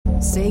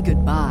Say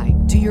goodbye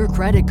to your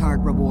credit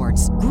card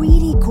rewards.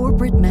 Greedy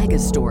corporate mega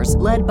stores,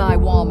 led by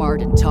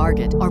Walmart and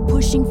Target, are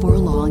pushing for a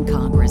law in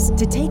Congress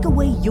to take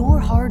away your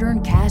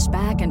hard-earned cash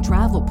back and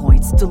travel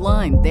points to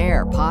line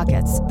their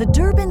pockets. The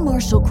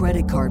Durbin-Marshall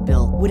credit card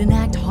bill would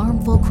enact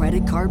harmful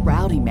credit card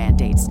routing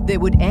mandates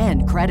that would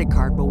end credit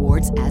card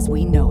rewards as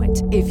we know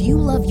it. If you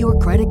love your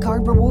credit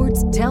card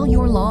rewards, tell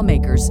your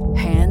lawmakers,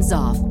 hands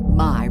off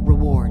my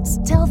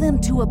rewards. Tell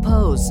them to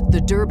oppose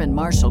the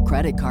Durbin-Marshall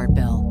credit card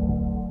bill.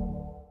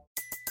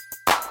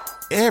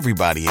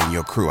 Everybody in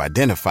your crew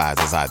identifies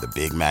as either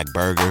Big Mac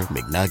Burger,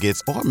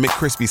 McNuggets, or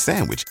McCrispy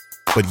Sandwich.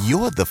 But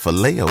you're the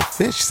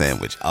Filet-O-Fish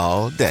Sandwich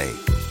all day.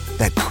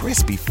 That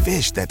crispy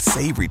fish, that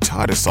savory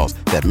tartar sauce,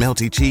 that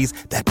melty cheese,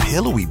 that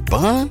pillowy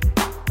bun.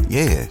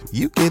 Yeah,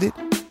 you get it.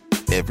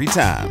 Every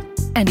time.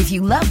 And if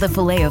you love the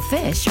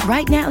Filet-O-Fish,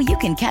 right now you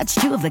can catch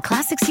two of the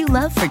classics you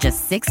love for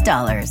just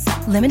 $6.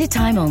 Limited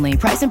time only.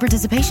 Price and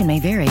participation may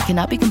vary.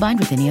 Cannot be combined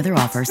with any other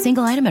offer.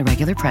 Single item at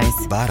regular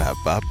price.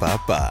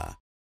 Ba-da-ba-ba-ba.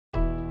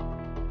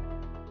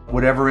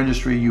 Whatever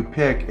industry you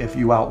pick, if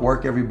you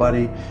outwork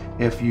everybody,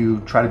 if you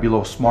try to be a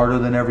little smarter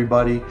than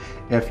everybody,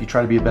 if you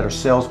try to be a better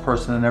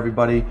salesperson than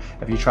everybody,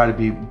 if you try to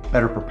be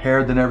better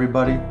prepared than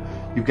everybody,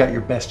 you've got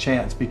your best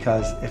chance.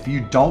 Because if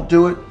you don't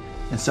do it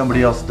and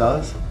somebody else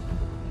does,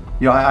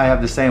 you know, I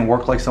have the saying,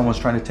 work like someone's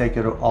trying to take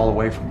it all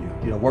away from you.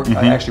 You know,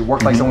 actually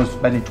work like someone's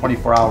spending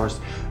 24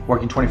 hours,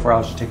 working 24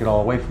 hours to take it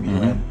all away from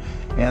you.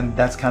 And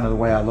that's kind of the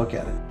way I look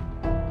at it.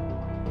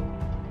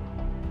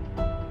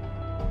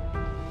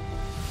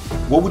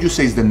 What would you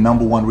say is the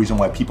number one reason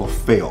why people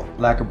fail?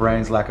 Lack of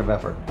brains, lack of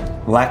effort.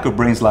 Lack of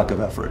brains, lack of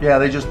effort. Yeah,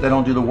 they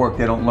don't do the work.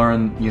 They don't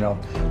learn, you know.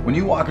 When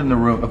you walk in the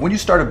room, when you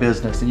start a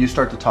business and you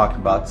start to talk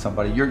about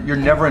somebody, you're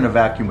never in a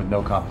vacuum with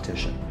no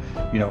competition,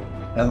 you know,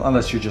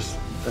 unless you're just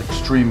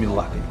extremely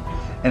lucky.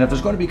 And if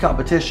there's going to be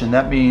competition,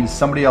 that means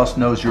somebody else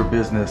knows your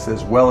business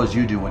as well as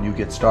you do when you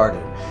get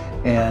started.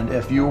 And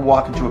if you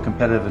walk into a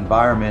competitive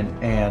environment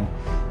and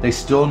they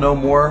still know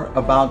more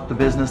about the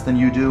business than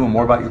you do and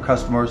more about your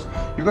customers,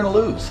 you're going to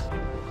lose.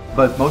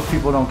 But most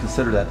people don't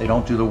consider that. They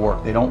don't do the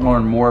work. They don't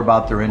learn more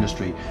about their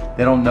industry.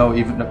 They don't know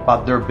even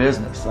about their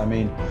business. I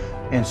mean,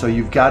 and so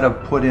you've got to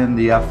put in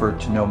the effort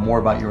to know more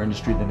about your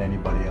industry than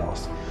anybody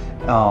else.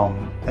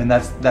 And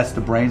that's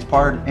the brains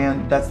part,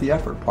 and that's the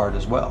effort part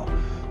as well.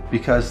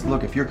 Because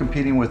look, if you're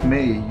competing with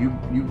me,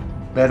 you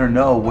better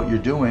know what you're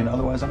doing.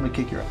 Otherwise, I'm going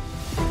to kick your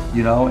ass,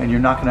 you know, and you're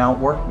not going to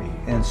outwork me.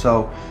 And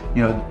so,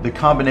 you know, the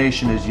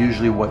combination is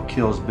usually what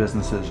kills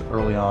businesses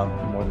early on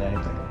more than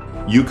anything.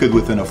 You could,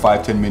 within a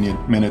 5-10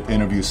 minute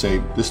interview, say,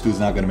 this dude's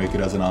not going to make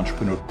it as an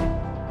entrepreneur.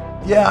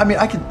 Yeah, I mean,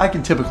 I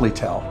can typically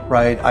tell,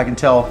 right? I can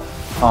tell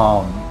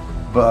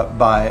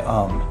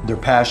by their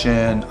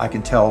passion. I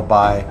can tell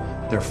by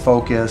their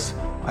focus.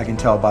 I can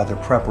tell by their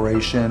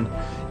preparation.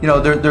 You know,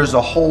 there's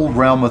a whole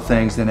realm of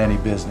things in any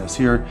business.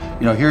 Here,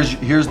 you know,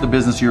 here's the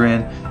business you're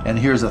in, and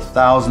here's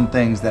 1,000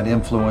 things that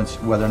influence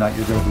whether or not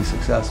you're going to be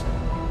successful.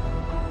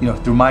 You know,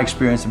 through my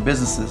experience in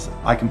businesses,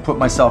 I can put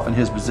myself in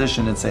his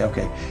position and say,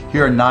 okay,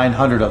 here are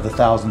 900 of the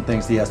 1,000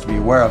 things he has to be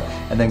aware of,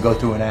 and then go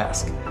through and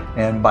ask.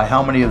 And by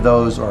how many of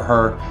those or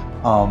her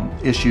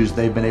issues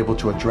they've been able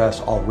to address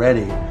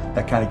already,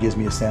 that kind of gives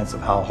me a sense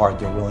of how hard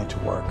they're willing to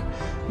work.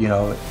 You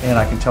know, and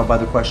I can tell by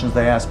the questions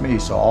they ask me.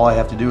 So all I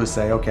have to do is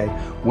say, okay,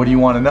 what do you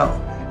want to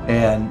know?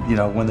 And, you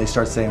know, when they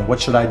start saying, what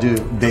should I do?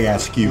 They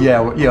ask you.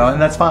 Yeah, you know,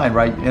 and that's fine,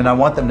 right? And I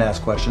want them to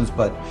ask questions,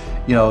 but,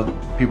 you know,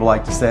 people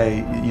like to say,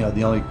 you know,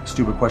 the only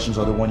stupid questions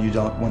are the ones you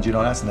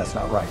don't ask, and that's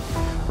not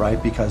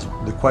right? Because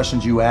the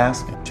questions you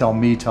ask tell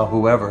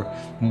whoever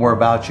more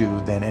about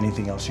you than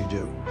anything else you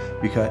do.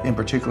 Because in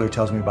particular, it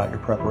tells me about your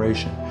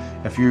preparation.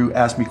 If you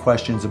ask me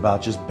questions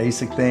about just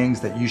basic things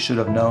that you should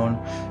have known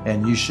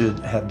and you should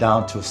have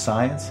down to a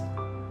science,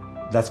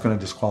 that's going to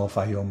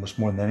disqualify you almost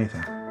more than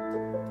anything.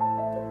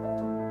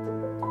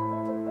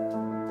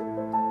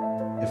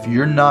 If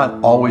you're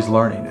not always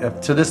learning,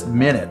 to this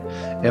minute,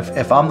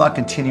 if I'm not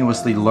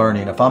continuously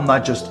learning, if I'm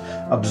not just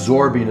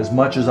absorbing as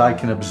much as I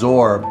can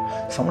absorb,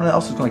 someone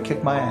else is going to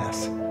kick my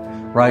ass,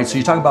 right? So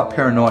you talk about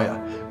paranoia.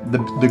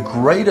 The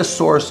greatest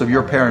source of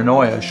your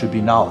paranoia should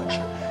be knowledge.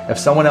 If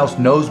someone else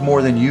knows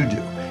more than you do,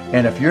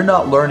 and if you're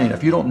not learning,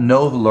 if you don't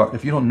know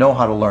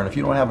how to learn, if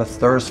you don't have a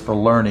thirst for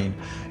learning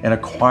and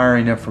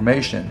acquiring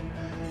information,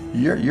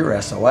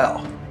 you're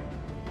SOL.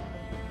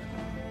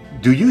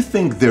 Do you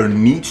think there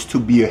needs to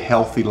be a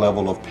healthy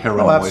level of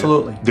paranoia? Oh,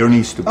 absolutely. There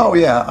needs to be. Oh,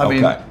 yeah. I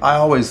mean, I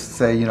always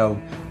say, you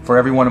know, for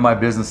every one of my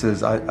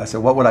businesses, I say,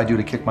 what would I do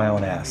to kick my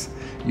own ass?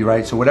 You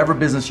right? So whatever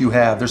business you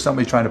have, there's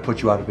somebody trying to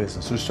put you out of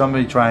business. There's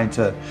somebody trying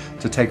to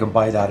take a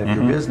bite out of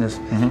your business.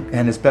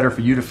 And it's better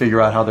for you to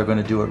figure out how they're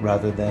going to do it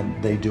rather than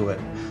they do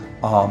it.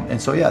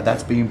 And so, yeah,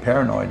 that's being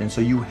paranoid. And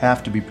so you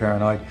have to be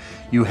paranoid.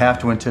 You have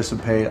to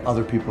anticipate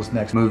other people's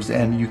next moves,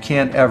 and you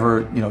can't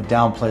ever, you know,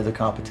 downplay the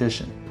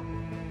competition.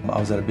 I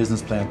was at a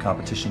business plan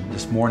competition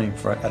this morning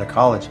at a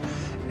college,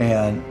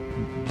 and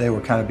they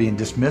were kind of being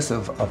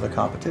dismissive of the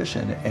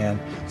competition. And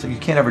so you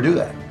can't ever do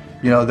that.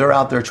 They're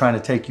out there trying to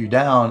take you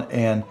down,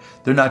 and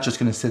they're not just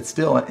going to sit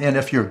still. And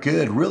if you're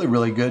good, really,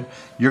 really good,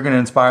 you're going to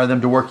inspire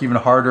them to work even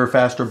harder,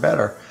 faster,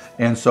 better.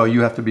 And so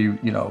you have to be,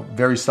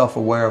 very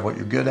self-aware of what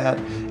you're good at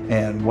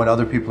and what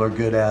other people are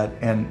good at.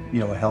 And,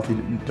 a healthy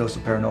dose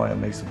of paranoia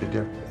makes a big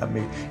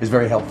difference. Is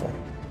very helpful.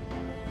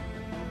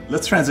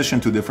 Let's transition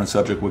to a different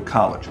subject with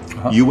college.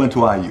 You went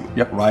to IU,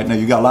 Yep. right? Now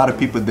you got a lot of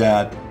people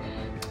that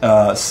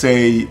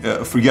say,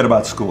 forget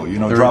about school,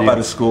 drop out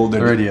of school.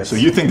 They're idiots. So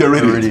you think they're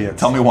idiots? Idiots.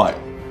 Tell me why.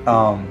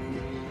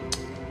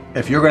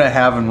 If you're going to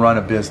have and run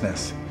a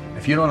business,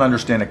 if you don't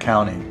understand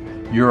accounting,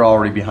 you're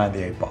already behind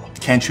the 8 ball.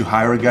 Can't you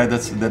hire a guy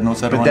that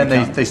knows how to run But then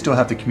accounting? they still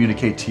have to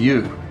communicate to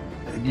you.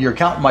 Your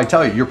accountant might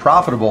tell you you're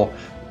profitable,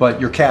 but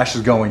your cash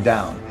is going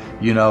down.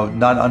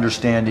 Not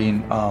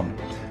understanding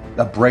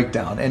a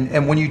breakdown.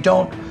 And when you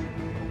don't,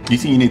 You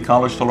think you need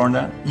college to learn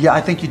that? yeah,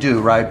 I think you do,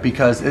 right?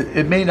 Because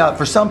it may not,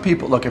 for some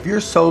people, look, if you're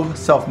so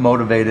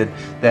self-motivated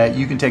that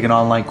you can take an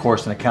online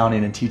course in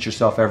accounting and teach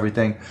yourself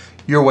everything,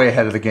 you're way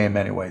ahead of the game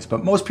anyways.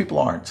 But most people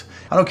aren't.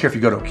 I don't care if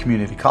you go to a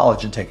community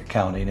college and take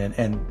accounting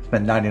and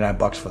spend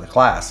 $99 for the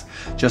class.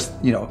 Just,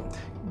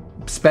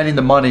 spending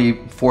the money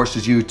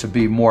forces you to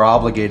be more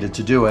obligated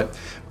to do it.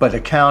 But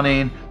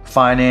accounting,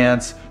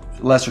 finance,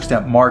 lesser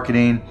extent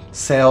marketing,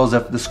 sales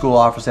if the school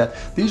offers that.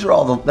 These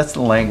are that's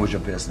the language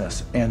of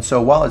business. And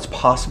so while it's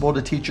possible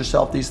to teach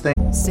yourself these things,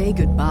 Say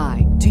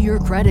goodbye to your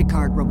credit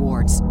card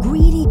rewards.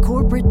 Greedy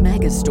corporate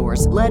mega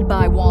stores, led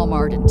by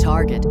Walmart and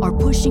Target, are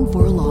pushing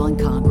for a law in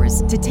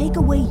Congress to take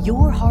away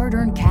your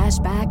hard-earned cash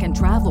back and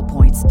travel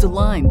points to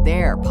line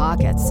their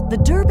pockets. The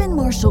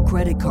Durbin-Marshall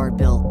credit card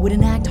bill would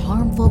enact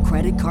harmful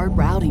credit card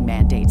routing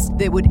mandates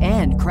that would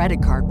end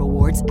credit card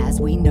rewards as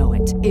we know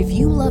it. If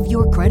you love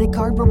your credit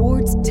card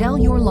rewards, tell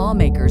your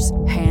lawmakers,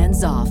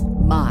 hands off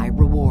my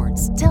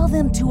rewards. Tell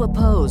them to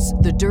oppose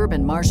the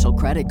Durbin-Marshall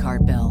credit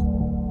card bill.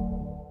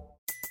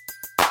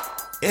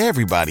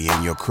 Everybody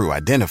in your crew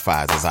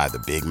identifies as either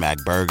Big Mac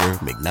Burger,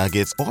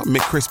 McNuggets, or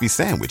McCrispy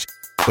Sandwich.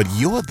 But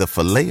you're the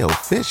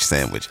Filet-O-Fish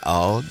Sandwich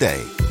all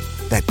day.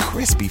 That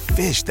crispy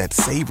fish, that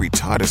savory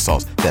tartar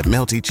sauce, that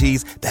melty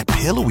cheese, that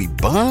pillowy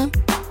bun.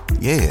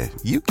 Yeah,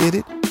 you get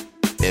it.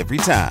 Every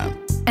time.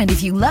 And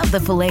if you love the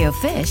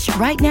Filet-O-Fish,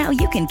 right now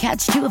you can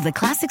catch 2 of the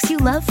classics you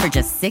love for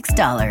just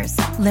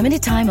 $6.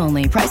 Limited time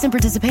only. Price and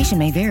participation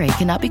may vary.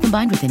 Cannot be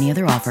combined with any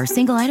other offer.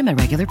 Single item at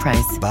regular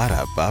price.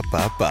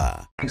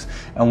 Ba-da-ba-ba-ba.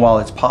 and while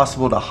it's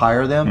possible to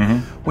hire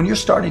them, when you're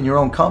starting your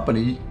own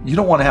company, you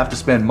don't want to have to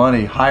spend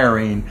money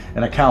hiring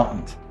an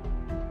accountant.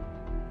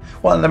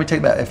 Well, let me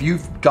take that. If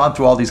you've gone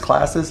through all these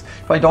classes,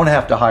 you probably don't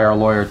have to hire a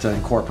lawyer to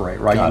incorporate,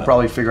 right? You can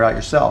probably figure out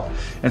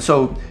yourself. And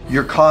so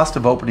your cost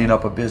of opening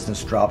up a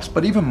business drops.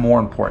 But even more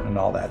important than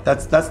all that,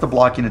 that's the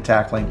blocking and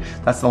tackling.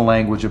 That's the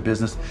language of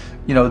business.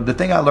 The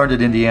thing I learned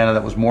at Indiana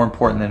that was more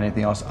important than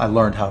anything else, I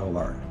learned how to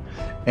learn.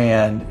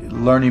 And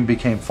learning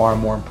became far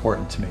more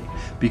important to me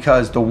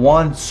because the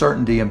one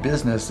certainty in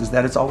business is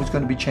that it's always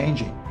going to be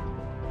changing.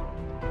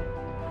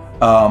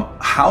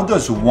 How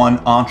does one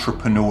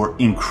entrepreneur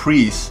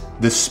increase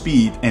the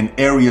speed in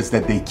areas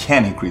that they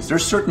can increase?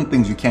 There's certain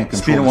things you can't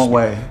control. Speed in what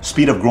way?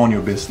 Speed of growing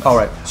your business. All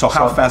right. So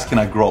how fast can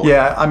I grow it?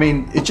 Yeah, I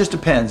mean, it just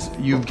depends.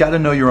 You've got to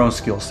know your own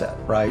skill set,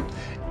 right?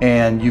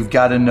 And you've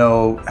got to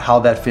know how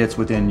that fits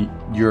within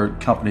your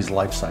company's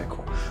life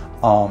cycle.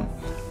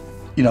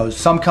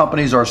 Some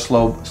companies are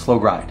slow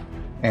grind.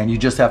 And you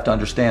just have to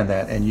understand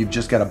that, and you've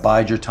just got to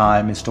bide your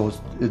time until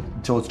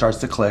it starts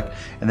to click,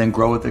 and then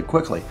grow with it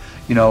quickly.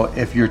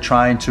 If you're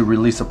trying to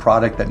release a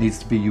product that needs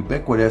to be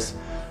ubiquitous,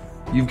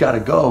 you've got to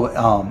go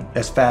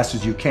as fast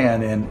as you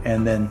can,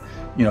 and then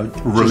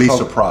Release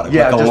a product,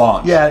 yeah, like a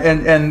launch. Yeah,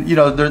 and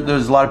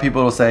there's a lot of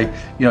people who will say,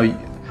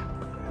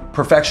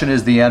 perfection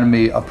is the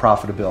enemy of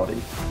profitability,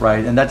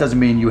 right? And that doesn't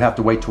mean you have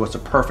to wait till it's a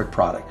perfect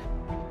product.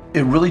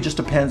 It really just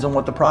depends on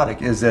what the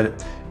product is.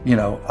 It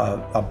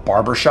a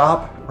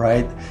barbershop,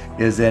 right?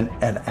 Is it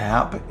an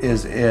app?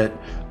 Is it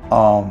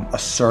a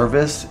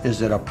service?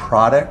 Is it a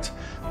product?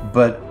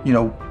 But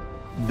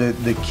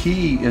the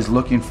key is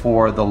looking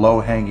for the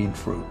low-hanging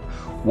fruit.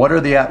 What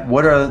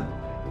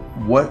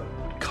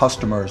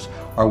customers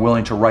are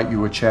willing to write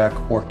you a check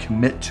or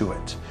commit to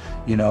it?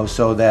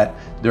 So that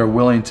they're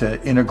willing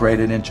to integrate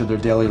it into their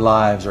daily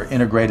lives or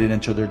integrate it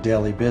into their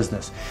daily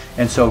business.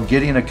 And so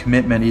getting a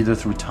commitment either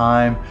through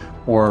time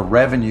or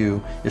revenue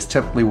is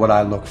typically what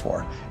I look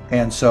for.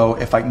 And so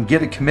if I can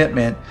get a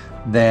commitment,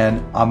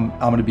 then I'm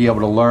going to be able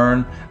to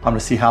learn. I'm going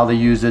to see how they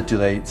use it. Do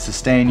they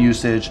sustain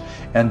usage?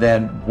 And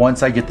then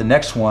once I get the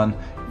next one,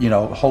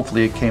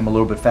 hopefully it came a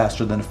little bit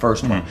faster than the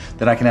first one.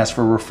 Then I can ask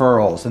for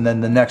referrals, and then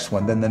the next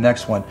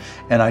one,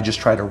 and I just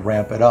try to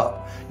ramp it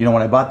up.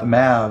 When I bought the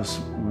Mavs,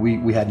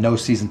 we had no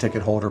season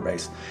ticket holder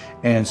base.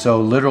 And so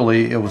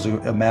literally it was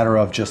a matter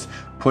of just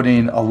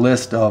putting a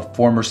list of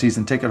former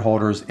season ticket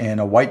holders in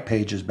a white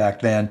pages back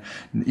then,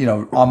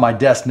 on my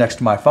desk next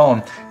to my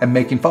phone and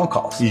making phone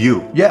calls.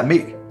 You? Yeah,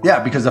 me. Yeah,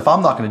 because if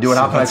I'm not going to do it,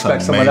 how can I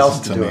expect someone else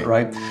to do it,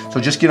 right? So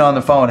just get on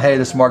the phone. Hey,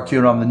 this is Mark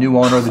Cuban. I'm the new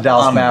owner of the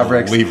Dallas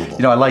Mavericks.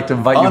 I'd like to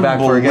invite you back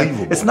for a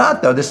game. It's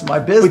not, though. This is my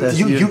business.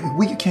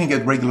 But you can't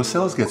get regular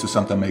sales guys or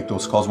something to make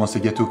those calls once they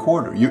get to a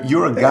quarter.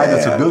 You're a guy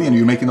that's a billionaire.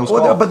 You're making those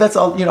calls. But that's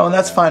all, and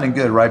that's fine and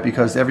good, right?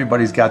 Because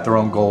everybody's got their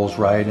own goals,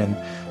 right?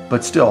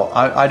 But still,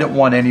 I didn't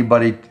want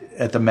anybody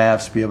at the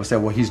Mavs to be able to say,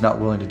 well, he's not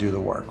willing to do the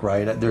work,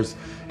 right? There's,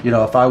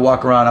 if I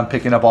walk around, I'm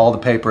picking up all the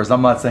papers.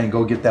 I'm not saying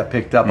go get that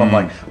picked up. I'm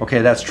like,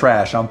 okay, that's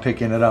trash. I'm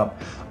picking it up.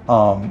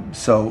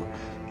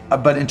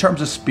 But in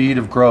terms of speed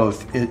of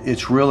growth,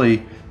 it's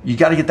really, you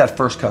got to get that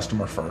first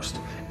customer first.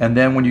 And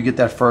then when you get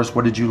that first,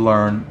 what did you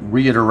learn?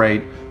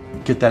 Reiterate,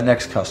 get that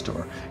next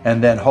customer.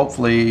 And then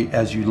hopefully,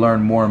 as you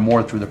learn more and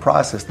more through the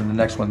process, then the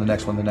next one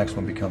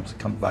comes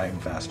by even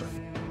faster.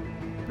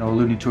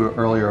 Alluding to it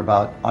earlier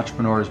about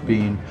entrepreneurs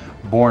being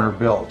born or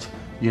built,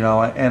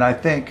 and I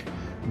think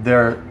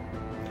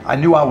I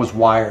knew I was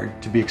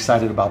wired to be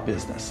excited about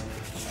business.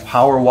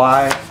 How or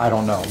why, I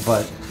don't know,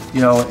 but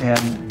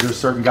and there's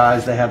certain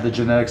guys that have the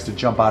genetics to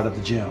jump out of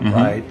the gym,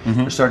 right?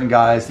 There's certain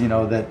guys,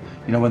 that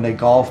when they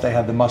golf, they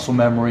have the muscle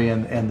memory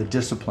and the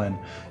discipline.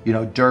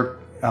 Dirk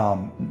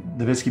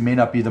Nowitzki may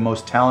not be the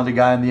most talented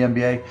guy in the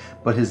NBA,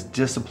 but his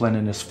discipline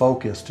and his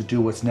focus to do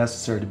what's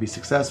necessary to be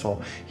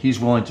successful, he's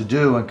willing to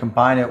do, and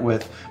combine it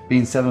with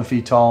being 7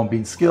 feet tall and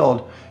being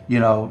skilled,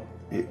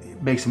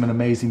 it makes him an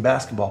amazing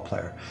basketball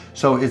player.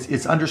 So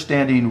it's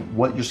understanding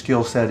what your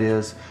skill set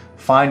is,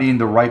 finding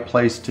the right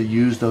place to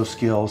use those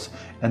skills,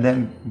 and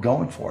then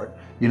going for it.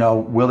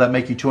 Will that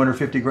make you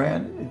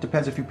 $250,000? It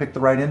depends if you pick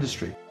the right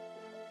industry.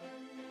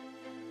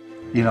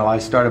 I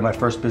started my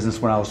first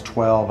business when I was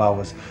 12. I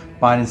was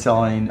buying and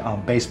selling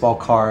baseball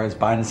cards,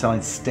 buying and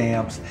selling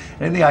stamps.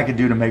 Anything I could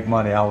do to make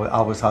money,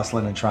 I was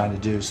hustling and trying to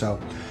do. So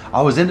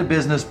I was into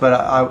business, but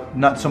I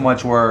not so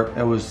much where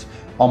it was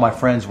all my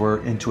friends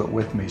were into it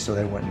with me, so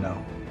they wouldn't know.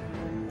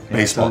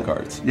 Baseball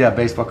cards. Yeah,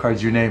 baseball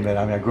cards, you name it.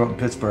 I grew up in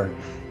Pittsburgh.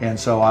 And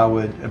so I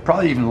would,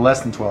 probably even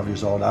less than 12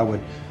 years old, I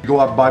would go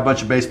out and buy a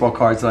bunch of baseball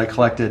cards that I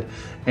collected,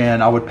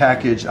 and I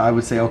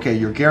would say, okay,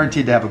 you're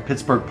guaranteed to have a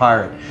Pittsburgh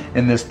Pirate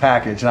in this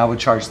package, and I would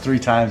charge 3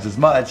 times as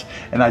much,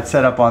 and I'd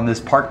set up on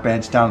this park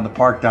bench down in the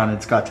park down in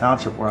Scott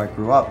Township where I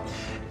grew up,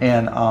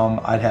 and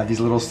I'd have these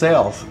little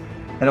sales,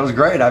 and it was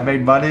great. I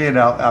made money, and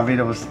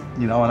it was,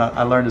 and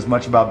I learned as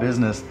much about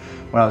business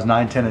when I was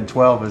 9, 10, and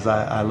 12 as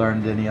I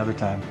learned any other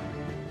time.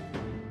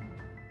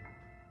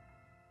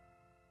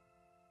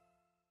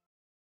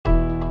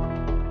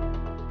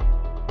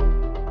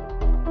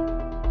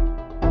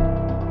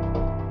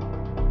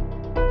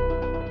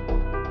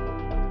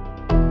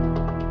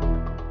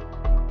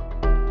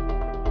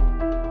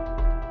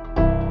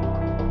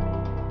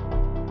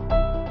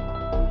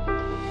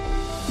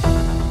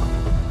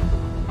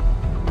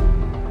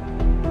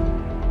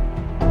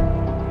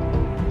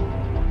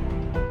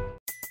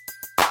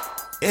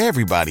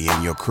 Everybody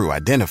in your crew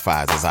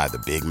identifies as either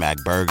Big Mac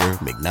Burger,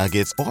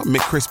 McNuggets, or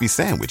McCrispy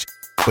Sandwich.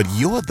 But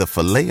you're the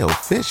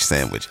Filet-O-Fish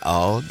Sandwich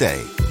all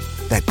day.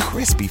 That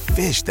crispy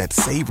fish, that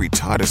savory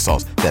tartar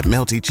sauce, that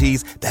melty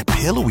cheese, that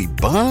pillowy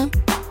bun.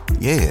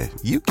 Yeah,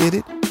 you get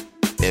it.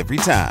 Every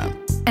time.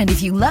 And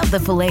if you love the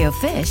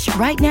Filet-O-Fish,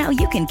 right now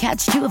you can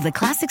catch 2 of the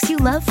classics you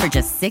love for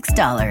just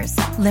 $6.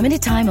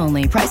 Limited time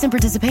only. Price and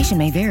participation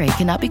may vary.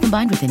 Cannot be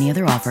combined with any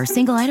other offer.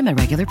 Single item at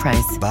regular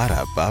price.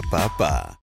 Ba-da-ba-ba-ba.